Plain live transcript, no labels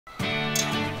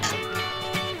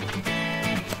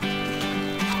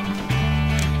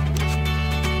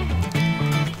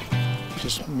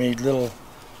just made little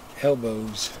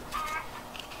elbows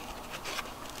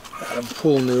out of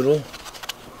pool noodle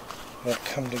that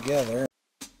come together.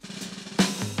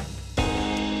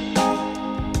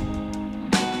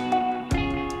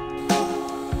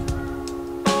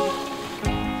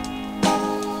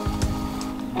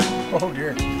 Oh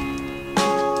dear.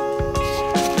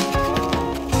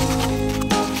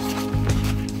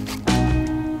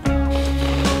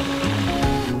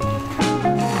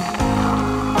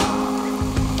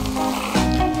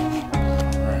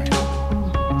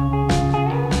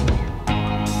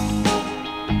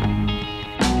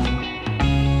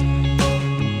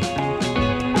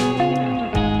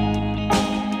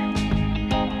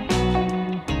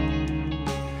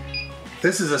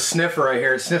 This is a sniffer right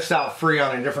here. It sniffs out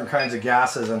Freon different kinds of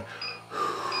gases, and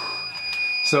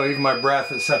so even my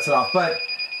breath, it sets it off. But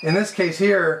in this case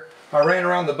here, I ran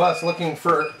around the bus looking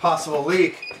for a possible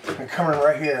leak and coming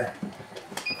right here.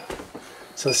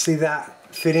 So see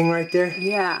that fitting right there?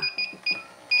 Yeah.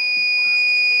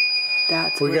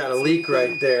 That's we got a leak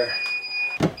right there.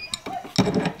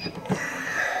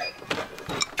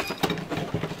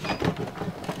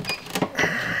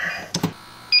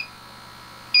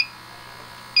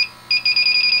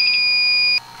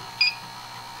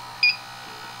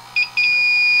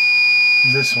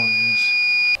 This one is.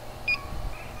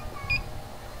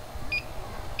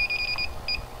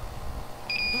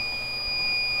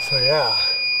 So yeah.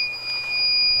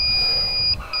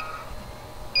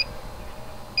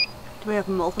 Do we have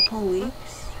multiple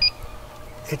leaks?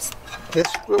 It's this.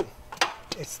 Ooh,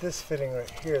 it's this fitting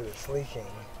right here that's leaking.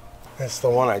 That's the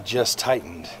one I just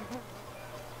tightened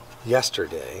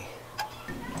yesterday.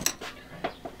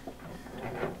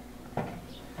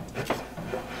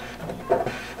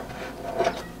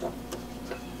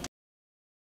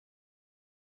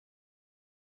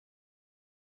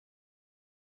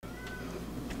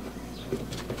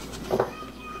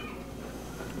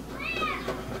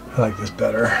 I like this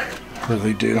better,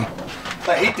 really do.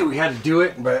 I hate that we had to do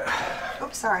it, but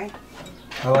Oops, sorry.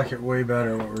 I like it way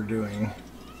better what we're doing.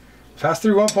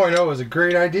 Pass-through 1.0 was a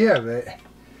great idea, but it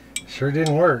sure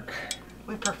didn't work.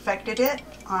 We perfected it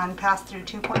on pass-through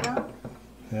 2.0.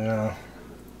 Yeah.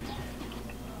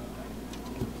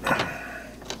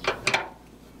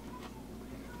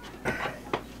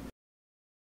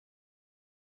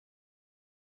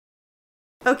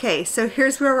 Okay, so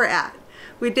here's where we're at.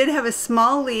 We did have a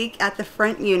small leak at the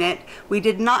front unit. We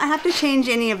did not have to change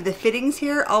any of the fittings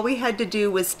here. All we had to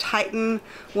do was tighten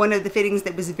one of the fittings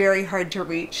that was very hard to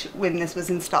reach when this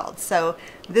was installed. So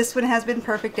this one has been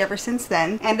perfect ever since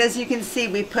then. And as you can see,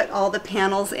 we put all the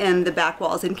panels in the back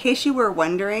walls. In case you were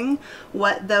wondering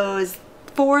what those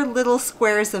 4 little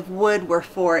squares of wood were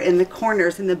for in the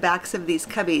corners in the backs of these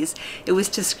cubbies, it was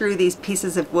to screw these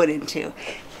pieces of wood into.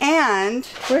 And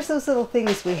where's those little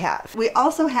things we have? We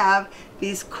also have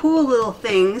these cool little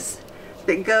things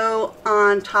that go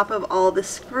on top of all the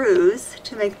screws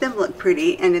to make them look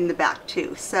pretty, and in the back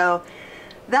too. So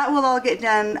that will all get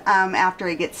done after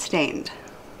it gets stained.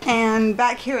 And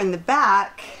back here in the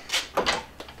back,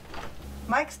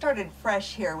 Mike started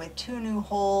fresh here with 2 new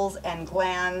holes and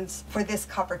glands for this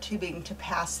copper tubing to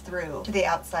pass through to the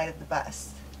outside of the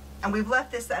bus. And we've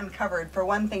left this uncovered for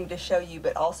one thing to show you,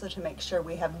 but also to make sure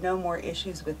we have no more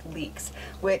issues with leaks,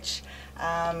 which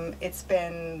it's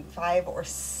been 5 or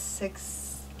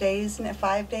 6 days,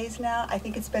 5 days now? I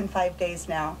think it's been 5 days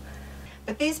now.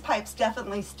 But these pipes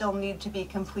definitely still need to be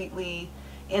completely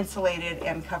insulated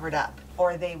and covered up,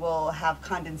 or they will have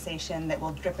condensation that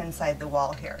will drip inside the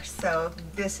wall here. So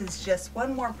this is just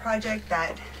one more project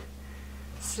that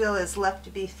still is left to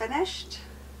be finished.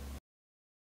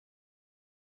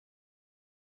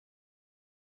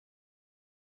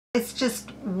 It's just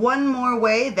one more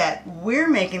way that we're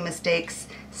making mistakes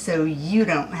so you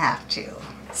don't have to.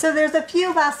 So there's a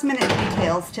few last minute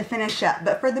details to finish up,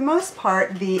 but for the most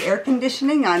part, the air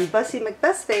conditioning on Bussy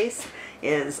McBusface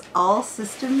is all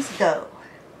systems go.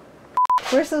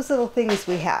 Where's those little things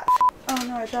we have? Oh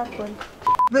no, I dropped one.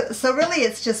 So really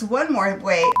it's just one more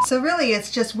way. So really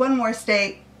it's just one more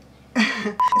way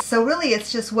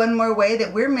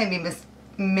that we're maybe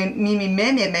many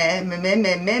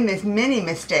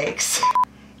mistakes.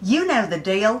 You know the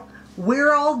deal.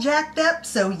 We're all jacked up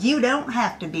so you don't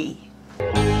have to be.